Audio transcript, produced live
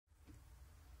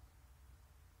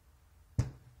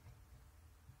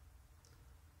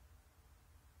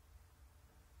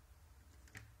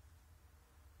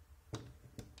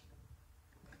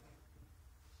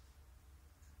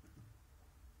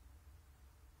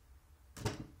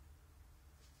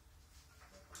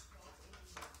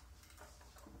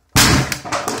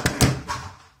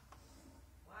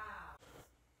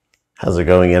How's it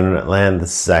going, Internet Land? This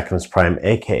is Zachamus Prime,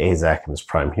 aka Zachamus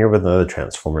Prime, here with another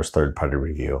Transformers third-party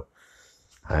review.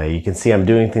 You can see I'm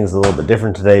doing things a little bit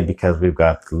different today because we've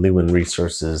got the Lewin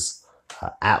Resources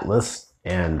Atlas,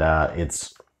 and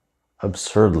it's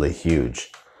absurdly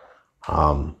huge.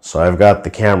 So I've got the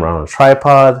camera on a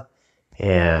tripod,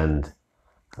 and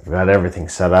I've got everything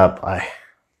set up. I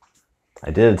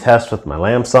did a test with my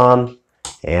lamps on,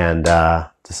 and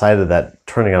decided that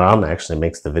turning it on actually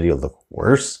makes the video look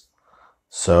worse.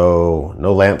 So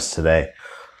no lamps today.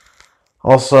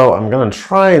 Also, I'm going to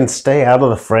try and stay out of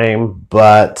the frame,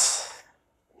 but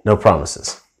no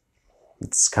promises.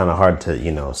 It's kind of hard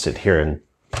to, sit here and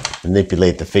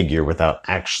manipulate the figure without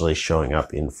actually showing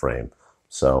up in frame.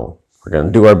 So we're going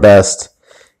to do our best,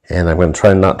 and I'm going to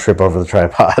try and not trip over the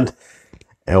tripod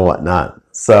and whatnot.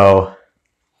 So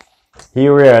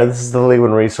here we are. This is the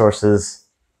Lewin Resources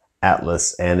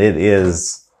Atlas, and it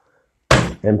is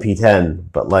MP10,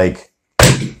 but like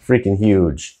freaking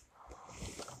huge,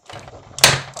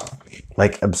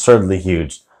 like absurdly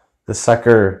huge. The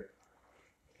sucker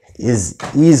is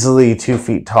easily 2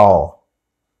 feet tall.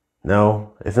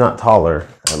 No, if not taller,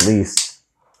 at least.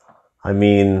 I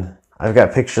mean, I've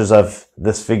got pictures of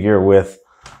this figure with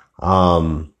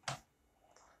the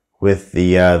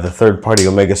third-party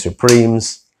Omega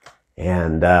Supremes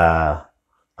and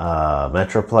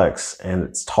Metroplex, and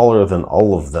it's taller than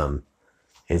all of them.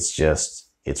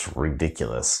 It's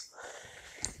ridiculous.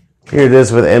 Here it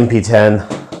is with MP10.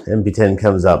 MP10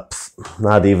 comes up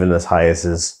not even as high as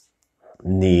his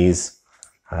knees.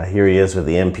 Here he is with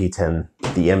the MP10,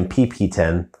 the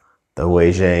MPP10, the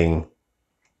Weijing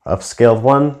upscaled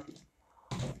one.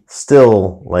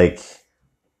 Still like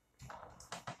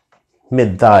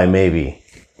mid-thigh maybe.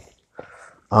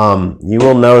 You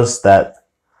will notice that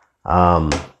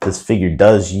this figure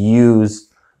does use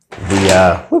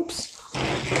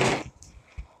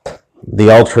the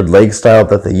altered leg style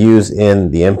that they use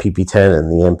in the MPP10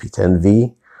 and the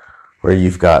MP10V, where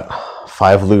you've got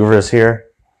 5 louvers here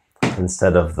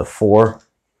instead of the 4.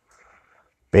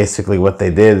 Basically what they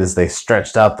did is they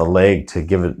stretched out the leg to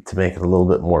make it a little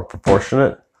bit more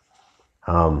proportionate,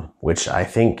 which I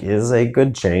think is a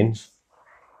good change,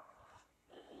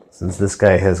 since this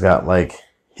guy has got like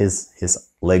his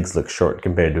legs look short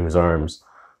compared to his arms,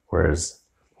 whereas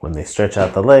when they stretch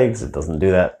out the legs, it doesn't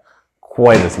do that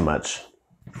quite as much.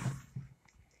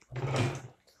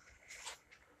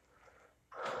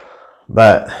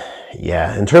 But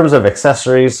yeah, in terms of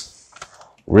accessories,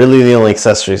 really the only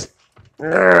accessories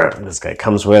this guy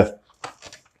comes with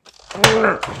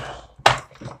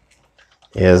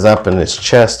is up in his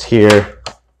chest here.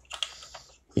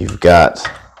 You've got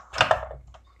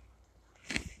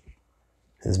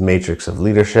his Matrix of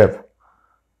Leadership,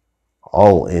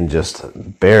 all in just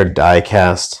bare die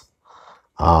cast.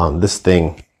 This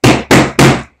thing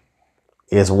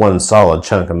is one solid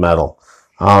chunk of metal.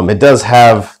 It does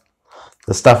have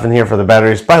the stuff in here for the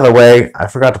batteries. By the way, I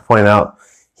forgot to point out,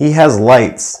 he has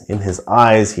lights in his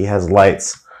eyes. He has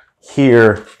lights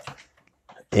here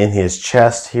in his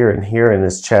chest, here and here in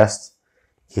his chest.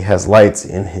 He has lights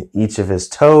in each of his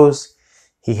toes.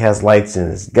 He has lights in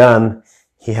his gun.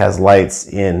 He has lights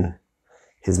in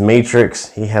his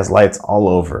Matrix. He has lights all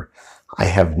over. I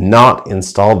have not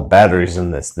installed batteries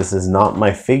in this. This is not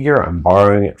my figure. I'm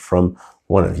borrowing it from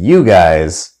one of you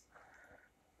guys.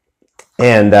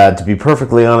 And to be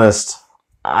perfectly honest,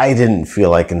 I didn't feel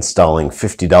like installing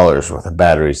 $50 worth of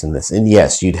batteries in this. And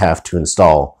yes, you'd have to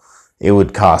install. It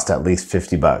would cost at least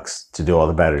 $50 to do all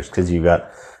the batteries, because you've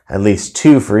got at least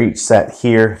 2 for each set.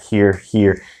 Here, here,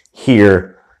 here,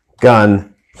 here,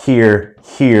 gun, here,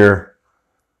 here.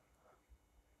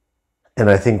 And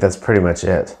I think that's pretty much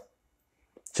it.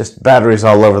 Just batteries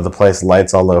all over the place,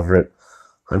 lights all over it.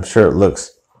 I'm sure it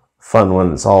looks fun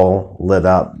when it's all lit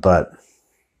up, but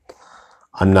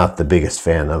I'm not the biggest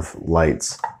fan of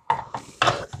lights.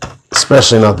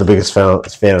 Especially not the biggest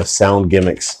fan of sound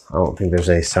gimmicks. I don't think there's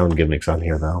any sound gimmicks on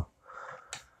here, though.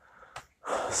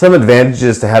 Some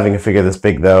advantages to having a figure this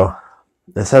big, though.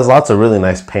 This has lots of really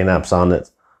nice paint apps on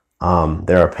it.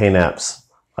 There are paint apps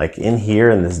like in here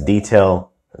in this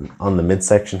detail on the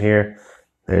midsection here.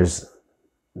 There's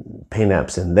paint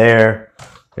apps in there.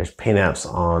 There's paint apps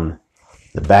on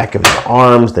the back of his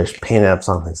arms. There's paint apps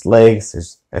on his legs.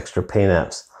 There's extra paint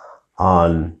apps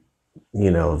on,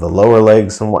 the lower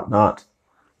legs and whatnot.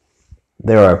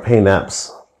 There are paint apps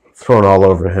thrown all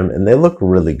over him, and they look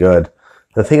really good.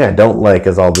 The thing I don't like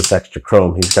is all this extra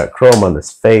chrome. He's got chrome on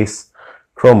his face,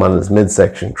 chrome on his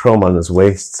midsection, chrome on his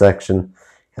waist section,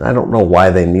 and I don't know why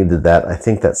they needed that. I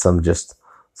think that some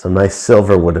nice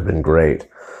silver would have been great.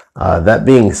 That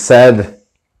being said,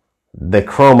 The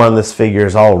chrome on this figure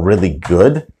is all really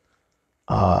good.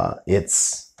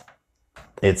 It's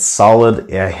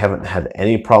solid. I haven't had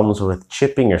any problems with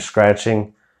chipping or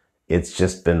scratching. It's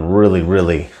just been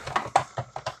really,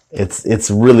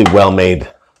 it's really well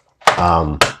made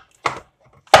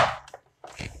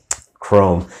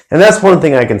chrome. And that's one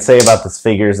thing I can say about this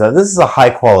figure is that this is a high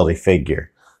quality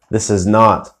figure. This is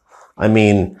not, I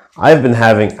mean, I've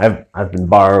been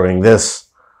borrowing this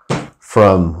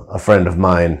from a friend of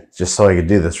mine just so I could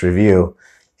do this review.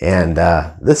 And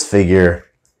this figure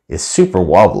is super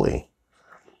wobbly.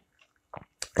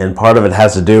 And part of it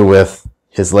has to do with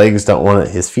his legs don't want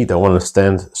to, his feet don't want to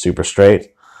stand super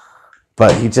straight.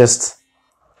 But he just,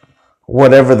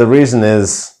 whatever the reason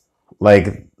is,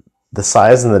 like the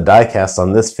size and the die cast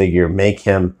on this figure make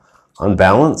him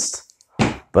unbalanced.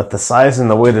 But the size and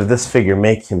the weight of this figure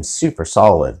make him super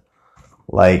solid.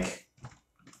 Like,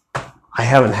 I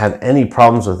haven't had any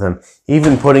problems with him.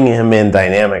 Even putting him in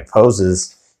dynamic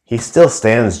poses, he still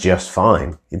stands just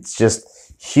fine. It's just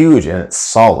huge and it's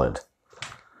solid.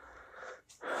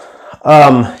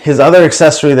 His other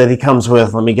accessory that he comes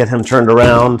with, let me get him turned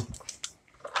around.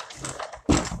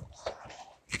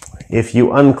 If you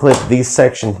unclip these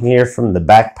section here from the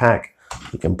backpack,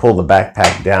 you can pull the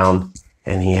backpack down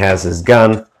and he has his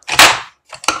gun,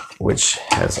 which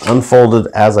has unfolded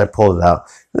as I pulled it out.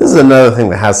 This is another thing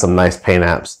that has some nice paint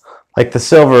apps. Like the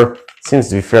silver seems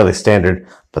to be fairly standard,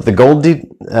 but the gold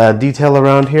detail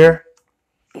around here,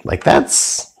 like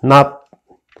it's not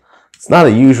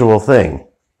a usual thing.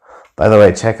 By the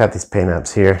way, check out these paint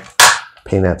apps here.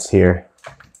 Paint apps here.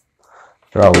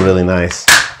 They're all really nice.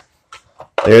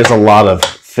 There's a lot of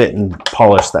fit and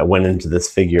polish that went into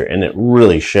this figure, and it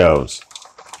really shows.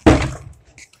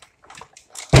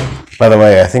 By the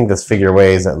way, I think this figure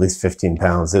weighs at least 15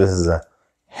 pounds. This is a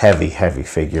heavy, heavy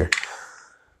figure.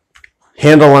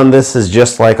 Handle on this is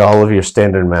just like all of your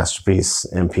standard Masterpiece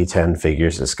MP10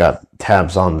 figures. It's got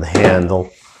tabs on the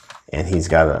handle, and he's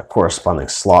got a corresponding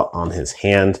slot on his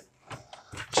hand.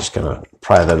 Just gonna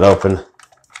pry that open,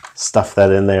 stuff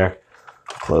that in there,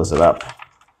 close it up.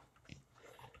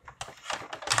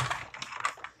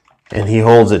 And he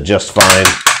holds it just fine.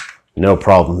 No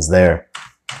problems there.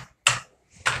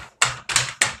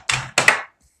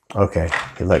 Okay,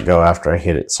 he let go after I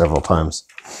hit it several times.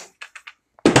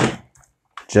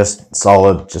 Just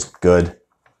solid, just good.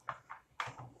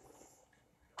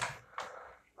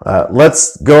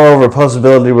 Let's go over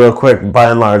posability real quick. By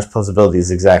and large, posability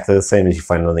is exactly the same as you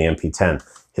find on the MP10.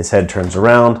 His head turns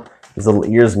around, his little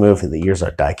ears move. The ears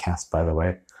are die cast, by the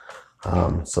way.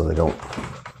 So they don't,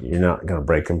 you're not going to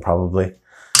break them probably.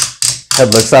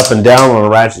 Head looks up and down on a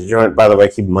ratchet joint. By the way,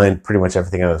 keep in mind pretty much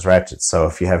everything on this ratchet, so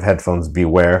if you have headphones,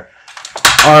 beware.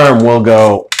 Arm will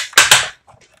go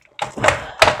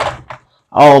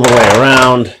all the way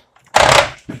around,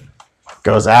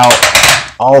 goes out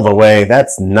all the way.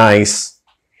 That's nice.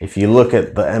 If you look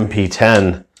at the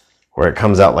MP10 where it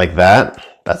comes out like that,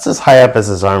 that's as high up as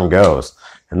his arm goes.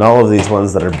 And all of these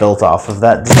ones that are built off of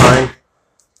that design,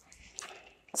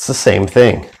 it's the same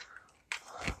thing,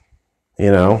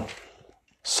 you know.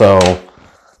 So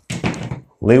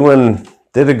Lewin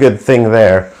did a good thing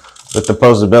there with the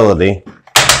posability.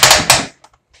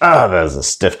 Ah, that is a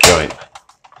stiff joint.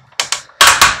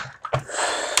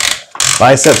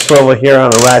 Bicep swivel here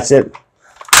on a ratchet.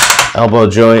 Elbow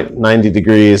joint, 90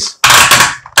 degrees.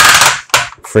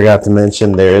 Forgot to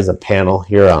mention there is a panel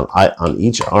here on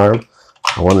each arm.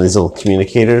 One of these little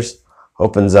communicators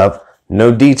opens up.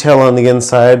 No detail on the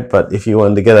inside, but if you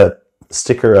wanted to get a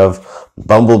sticker of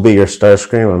Bumblebee or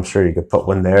Starscream, I'm sure you could put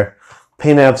one there.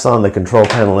 Paint apps on the control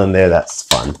panel in there, that's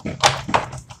fun.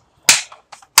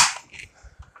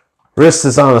 Wrist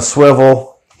is on a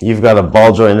swivel. You've got a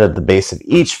ball joint at the base of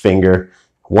each finger,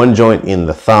 one joint in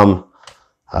the thumb,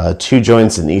 two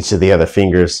joints in each of the other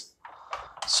fingers.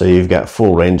 So you've got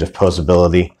full range of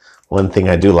posability. One thing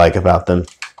I do like about them,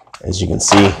 as you can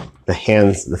see,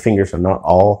 the fingers are not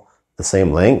all the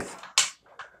same length.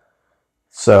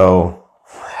 So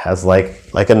has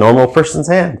like a normal person's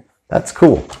hand. That's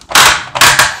cool.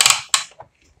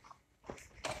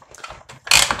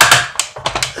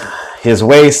 His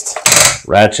waist,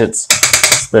 ratchets,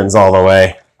 spins all the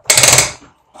way.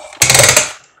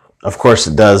 Of course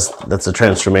it does. That's a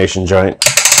transformation joint.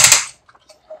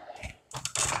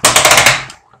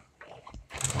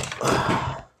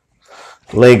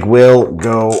 Leg will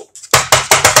go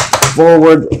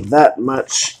forward that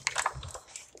much,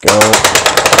 go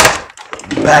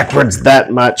backwards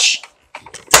that much,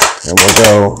 and we'll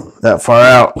go that far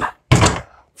out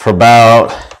for about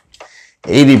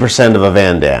 80% of a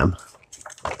Van Dam.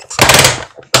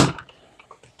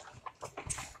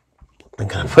 I'm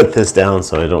gonna put this down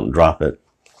so I don't drop it.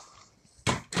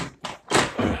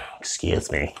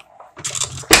 Excuse me.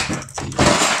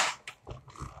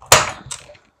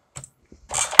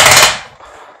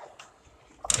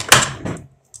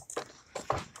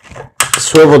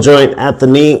 Swivel joint at the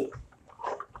knee.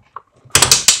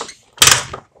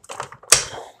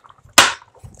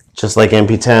 Just like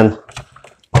MP10.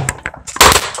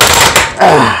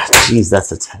 Ah, geez,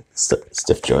 that's a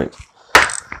stiff joint.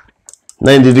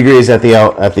 90 degrees at the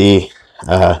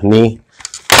knee.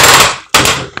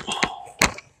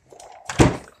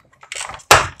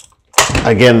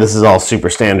 Again, this is all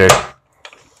super standard.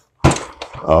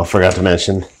 Oh, forgot to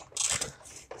mention,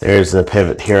 there's a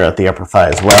pivot here at the upper thigh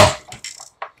as well.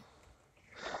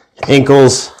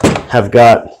 Ankles have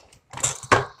got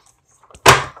a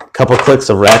couple clicks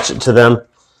of ratchet to them.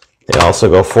 They also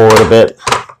go forward a bit.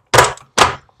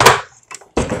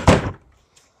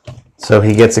 So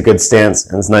he gets a good stance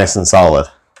and it's nice and solid.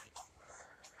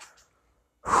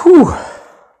 Whew.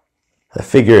 The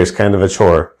figure is kind of a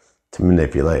chore to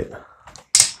manipulate.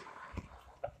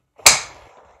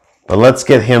 But let's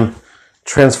get him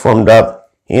transformed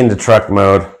up into truck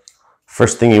mode.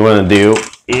 First thing you want to do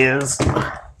is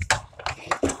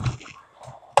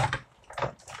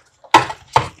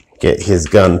get his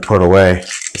gun put away.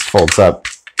 This folds up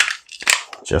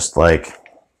just like,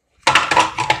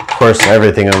 of course,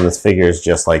 everything on this figure is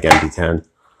just like MP10.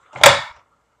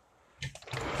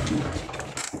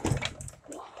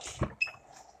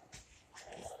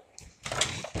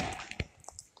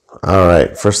 All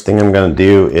right, first thing I'm going to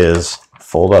do is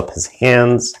fold up his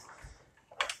hands,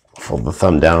 fold the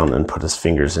thumb down, and put his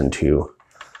fingers into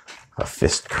a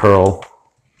fist curl.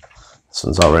 This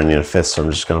one's already in a fist, so I'm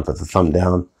just going to put the thumb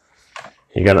down.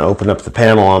 You're going to open up the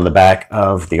panel on the back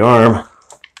of the arm.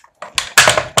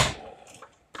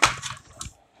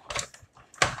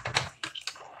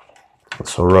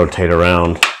 This will rotate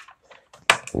around,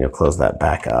 and you'll close that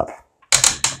back up.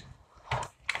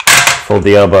 Fold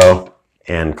the elbow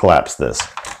and collapse this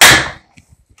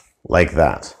like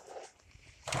that.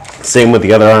 Same with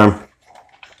the other arm.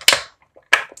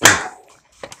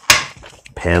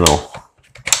 Panel,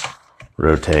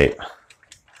 rotate,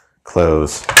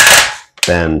 close,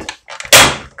 bend,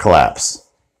 collapse.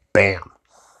 Bam.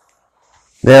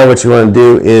 Now what you want to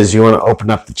do is you want to open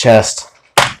up the chest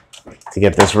to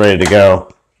get this ready to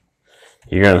go.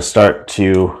 You're going to start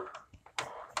to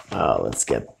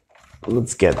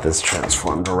let's get this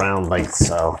transformed around like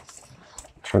so.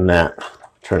 Turn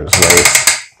his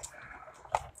waist.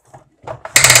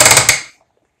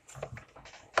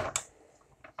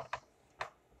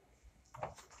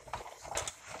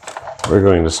 We're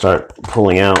going to start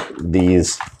pulling out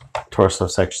these torso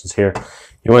sections here.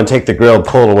 You want to take the grill,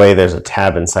 pull it away. There's a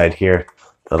tab inside here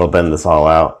that'll bend this all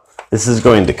out. This is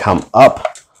going to come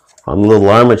up on a little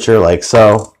armature like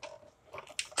so.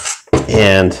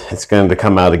 And it's going to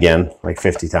come out again like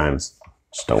 50 times.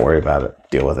 Just don't worry about it.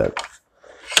 Deal with it.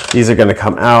 These are going to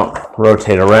come out,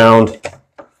 rotate around.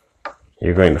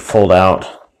 You're going to fold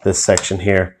out this section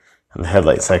here and the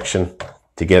headlight section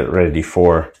to get it ready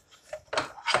for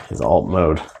his alt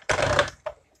mode.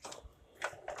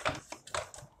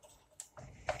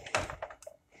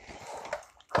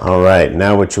 All right,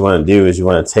 now what you want to do is you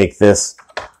want to take this,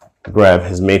 grab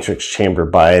his matrix chamber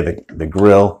by the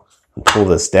grill, and pull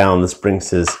this down. This brings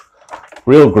his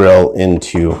real grill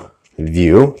into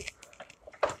view.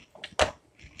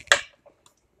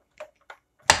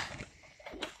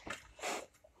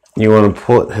 You want to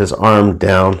put his arm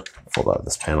down, fold out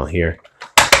this panel here,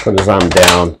 put his arm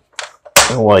down,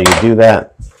 and while you do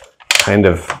that, kind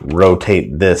of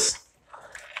rotate this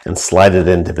and slide it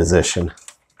into position.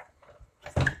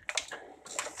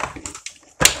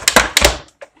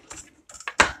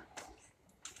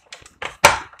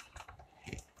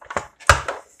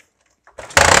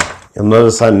 You'll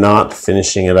notice I'm not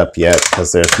finishing it up yet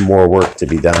because there's more work to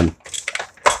be done.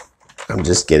 I'm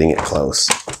just getting it close.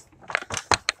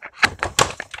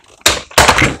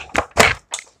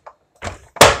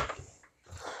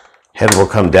 Head will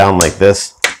come down like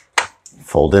this,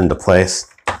 fold into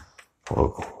place.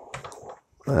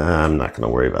 I'm not going to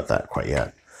worry about that quite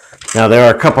yet. Now there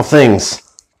are a couple things.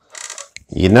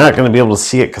 You're not going to be able to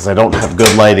see it because I don't have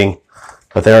good lighting,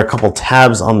 but there are a couple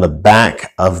tabs on the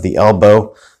back of the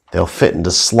elbow. They'll fit into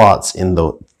slots in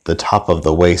the top of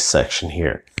the waist section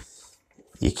here.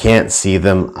 You can't see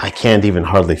them. I can't even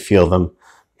hardly feel them,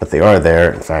 but they are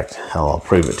there. In fact, hell, I'll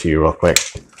prove it to you real quick.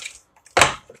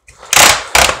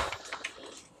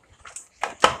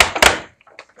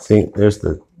 See, there's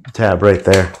the tab right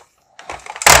there.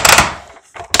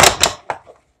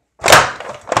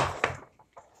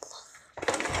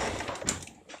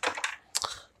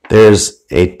 there's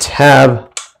a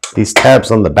tab, these tabs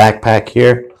on the backpack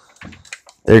here,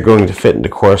 they're going to fit into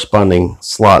corresponding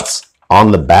slots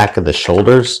on the back of the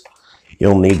shoulders.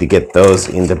 You'll need to get those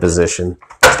into position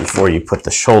before you put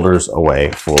the shoulders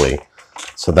away fully.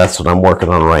 So that's what I'm working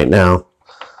on right now.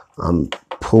 I'm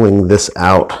pulling this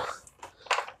out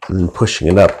and then pushing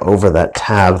it up over that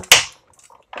tab.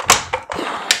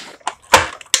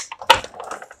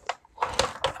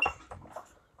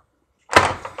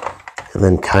 And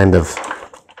then kind of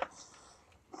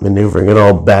maneuvering it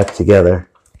all back together.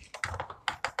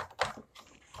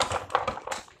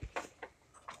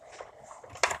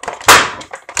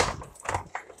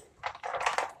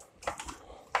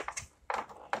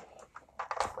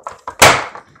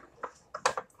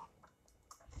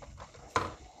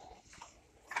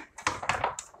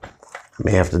 I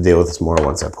may have to deal with this more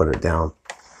once I put it down.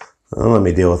 Well, let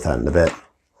me deal with that in a bit.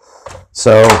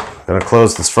 So I'm going to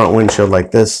close this front windshield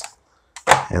like this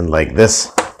and like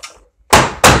this.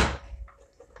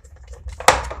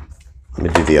 Let me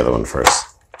do the other one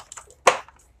first.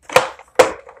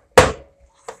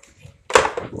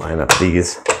 Line up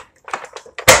these,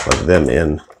 plug them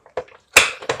in,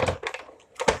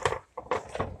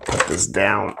 put this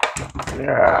down.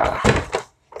 Yeah.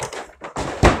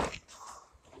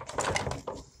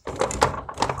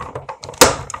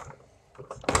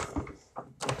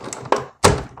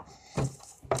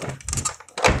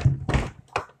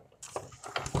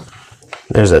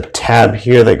 There's a tab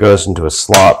here that goes into a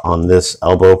slot on this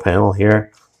elbow panel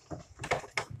here.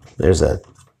 There's a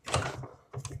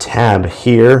tab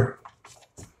here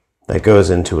that goes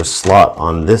into a slot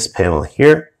on this panel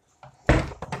here.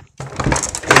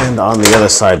 And on the other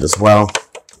side as well.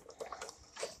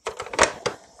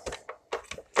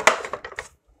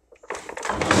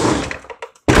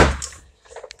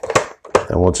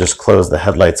 Then we'll just close the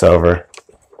headlights over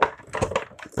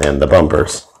and the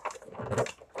bumpers.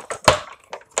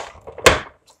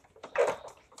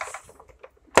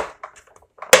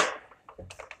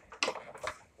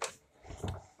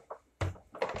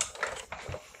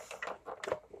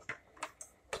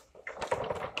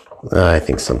 I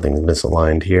think something's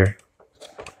misaligned here.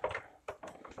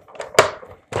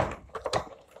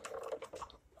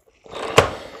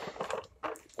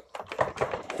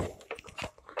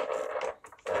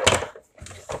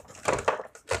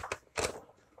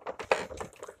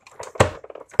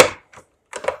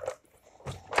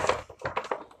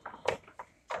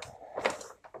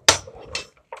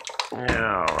 All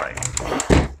right.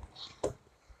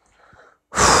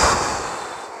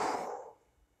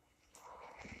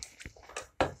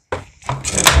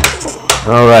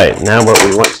 All right, now what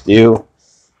we want to do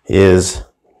is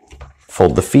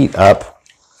fold the feet up.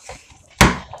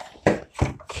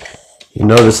 You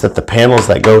notice that the panels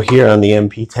that go here on the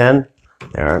MP10,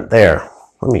 they aren't there.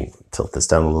 Let me tilt this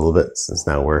down a little bit since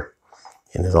now we're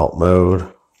in his alt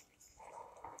mode.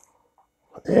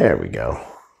 There we go.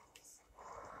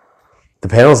 The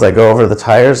panels that go over the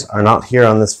tires are not here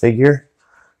on this figure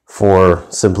for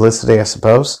simplicity, I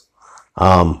suppose.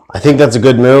 I think that's a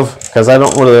good move because I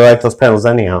don't really like those panels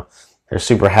anyhow. They're a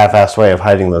super half-assed way of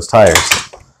hiding those tires.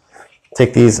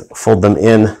 Take these, fold them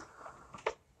in.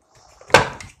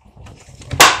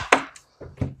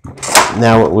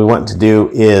 Now what we want to do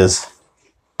is,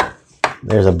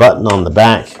 there's a button on the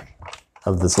back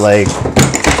of this leg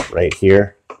right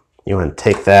here. You want to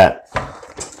take that.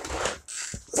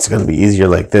 It's going to be easier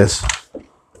like this.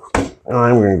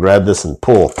 I'm going to grab this and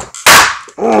pull.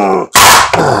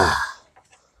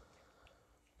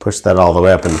 Push that all the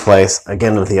way up in place.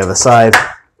 Again with the other side.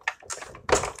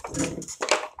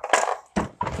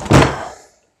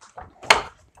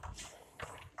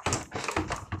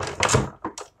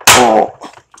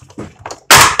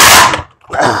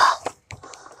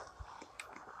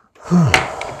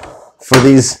 For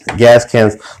these gas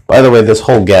cans, by the way, this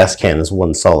whole gas can is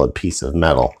one solid piece of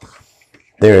metal.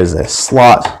 There is a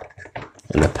slot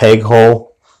and a peg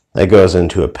hole that goes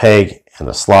into a peg and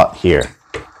a slot here.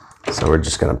 So we're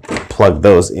just going to plug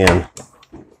those in.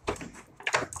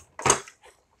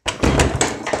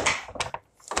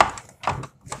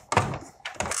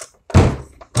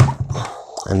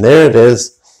 And there it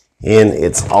is in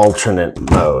its alternate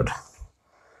mode.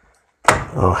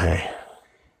 Oh, hey.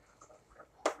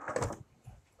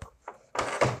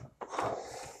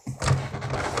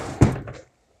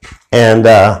 And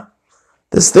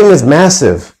this thing is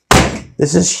massive.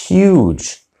 This is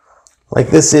huge. Like,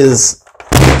 this is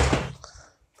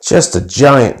just a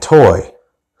giant toy.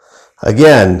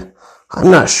 Again,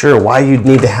 I'm not sure why you'd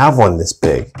need to have one this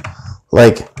big.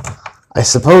 Like, I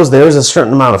suppose there is a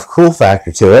certain amount of cool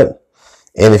factor to it.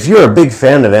 And if you're a big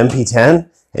fan of MP10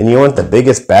 and you want the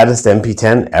biggest, baddest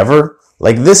MP10 ever,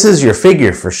 like this is your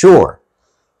figure for sure.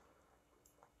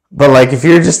 But like if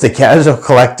you're just a casual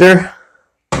collector,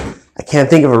 I can't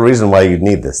think of a reason why you'd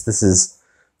need this. This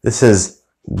is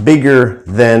bigger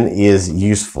than is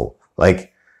useful.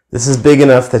 Like this is big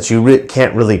enough that you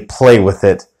can't really play with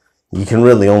it. You can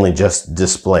really only just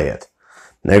display it.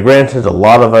 Now granted, a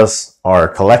lot of us are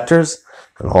collectors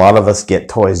and a lot of us get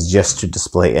toys just to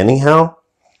display anyhow.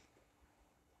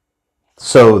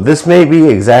 So this may be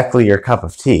exactly your cup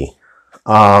of tea.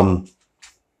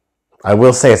 I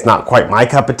will say it's not quite my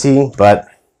cup of tea, but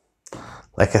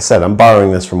like I said, I'm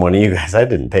borrowing this from one of you guys. I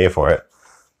didn't pay for it.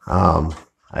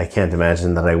 I can't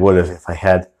imagine that I would have if I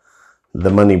had the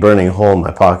money burning hole in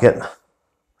my pocket.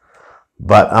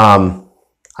 But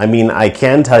I mean, I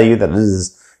can tell you that it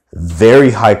is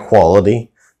very high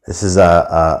quality. This is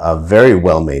a very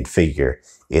well-made figure.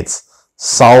 It's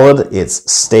solid,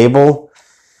 it's stable,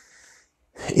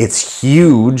 it's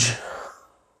huge.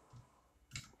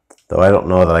 Though I don't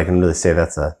know that I can really say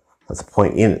that's a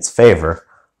point in its favor.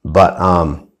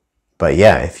 But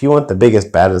yeah, if you want the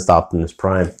biggest, baddest Optimus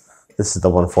Prime, this is the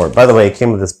one for it. By the way, it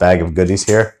came with this bag of goodies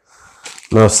here.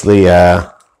 Mostly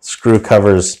screw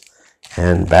covers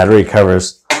and battery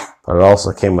covers. But it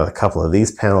also came with a couple of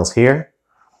these panels here.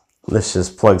 This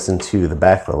just plugs into the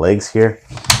back of the legs here.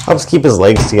 Helps keep his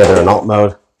legs together in alt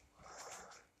mode.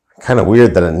 Kind of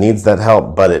weird that it needs that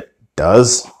help, but it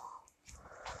does.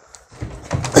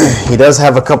 He does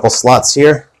have a couple slots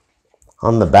here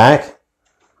on the back.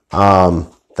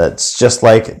 That's just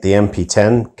like the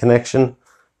MP10 connection.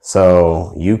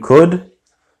 So you could.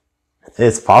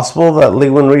 It's possible that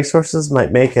Lewin Resources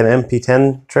might make an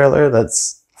MP10 trailer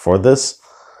that's for this.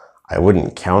 I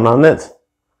wouldn't count on it.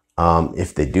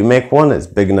 If they do make one, it's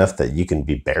big enough that you can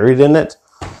be buried in it.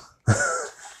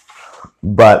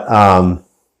 But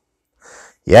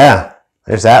yeah,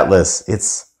 there's Atlas.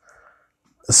 It's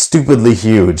stupidly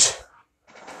huge.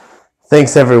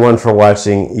 Thanks everyone for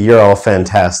watching. You're all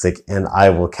fantastic, and I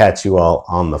will catch you all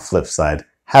on the flip side.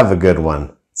 Have a good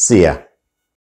one. See ya.